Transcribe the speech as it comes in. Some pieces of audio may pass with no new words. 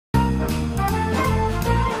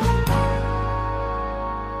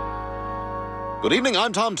Good evening,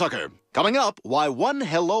 I'm Tom Tucker. Coming up, why one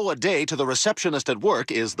hello a day to the receptionist at work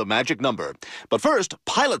is the magic number. But first,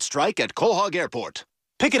 pilot strike at Quahog Airport.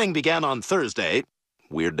 Picketing began on Thursday.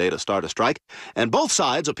 Weird day to start a strike. And both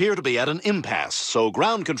sides appear to be at an impasse, so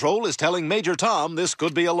ground control is telling Major Tom this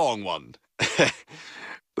could be a long one.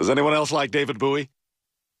 Does anyone else like David Bowie?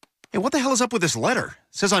 Hey, what the hell is up with this letter?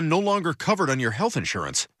 It says I'm no longer covered on your health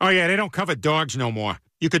insurance. Oh, yeah, they don't cover dogs no more.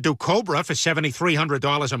 You could do Cobra for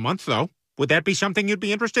 $7,300 a month, though. Would that be something you'd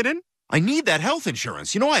be interested in? I need that health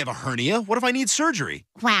insurance. You know I have a hernia. What if I need surgery?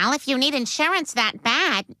 Well, if you need insurance that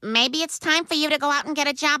bad, maybe it's time for you to go out and get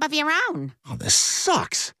a job of your own. Oh, this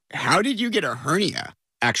sucks. How did you get a hernia?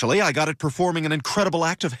 Actually, I got it performing an incredible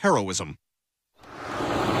act of heroism.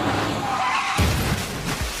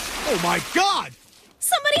 Oh, my God!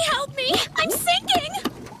 Somebody help me! I'm sinking!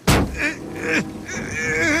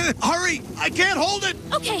 Hurry! I can't hold it!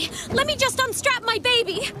 Okay, let me just unstrap my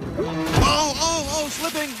baby. Oh,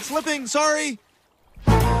 slipping, sorry.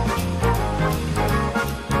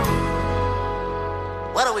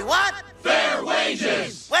 What do we want? Fair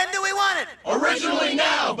wages! When do we want it? Originally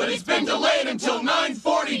now, but it's been delayed until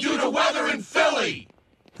 9:40 due to weather in Philly.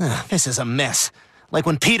 This is a mess. Like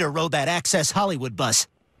when Peter rode that Access Hollywood bus.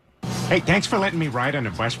 Hey, thanks for letting me ride on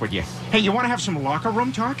the bus with you. Hey, you want to have some locker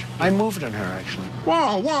room talk? I moved on her, actually.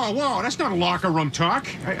 Whoa. That's not locker room talk.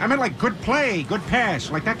 I meant like good play, good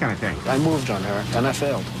pass, like that kind of thing. I moved on her, and I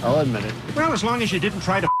failed. I'll admit it. Well, as long as you didn't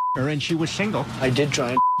try to her and she was single. I did try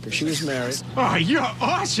and her. She was married. Oh, you're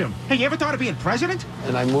awesome. Hey, you ever thought of being president?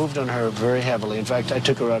 And I moved on her very heavily. In fact, I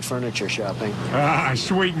took her out furniture shopping. Ah,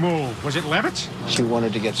 sweet move. Was it Levitt's? She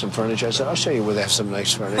wanted to get some furniture. I said, I'll show you where they have some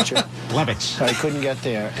nice furniture. Levitt's. I couldn't get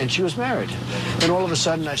there, and she was married. And all of a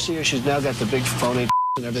sudden, I see her. She's now got the big phony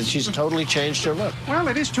and everything. She's totally changed her look. Well,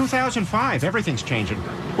 it is 2005. Everything's changing.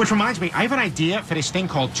 Which reminds me, I have an idea for this thing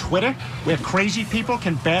called Twitter, where crazy people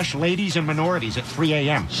can bash ladies and minorities at 3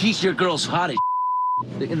 a.m. She's your girl's hottie.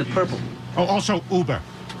 In the purple. Oh, also Uber.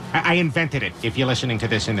 I invented it, if you're listening to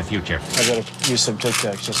this in the future. I gotta use some Tic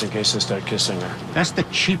Tacs just in case I start kissing her. That's the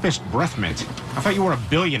cheapest breath mint. I thought you were a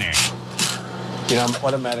billionaire. You know, I'm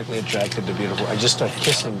automatically attracted to beautiful. I just start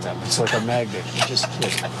kissing them. It's like a magnet. You just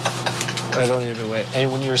kiss. I don't even wait.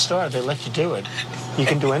 And when you're a star, they let you do it. You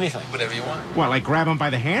can do anything. Whatever you want. What, like grab them by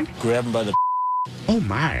the hand? Grab them by the... Oh,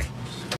 my.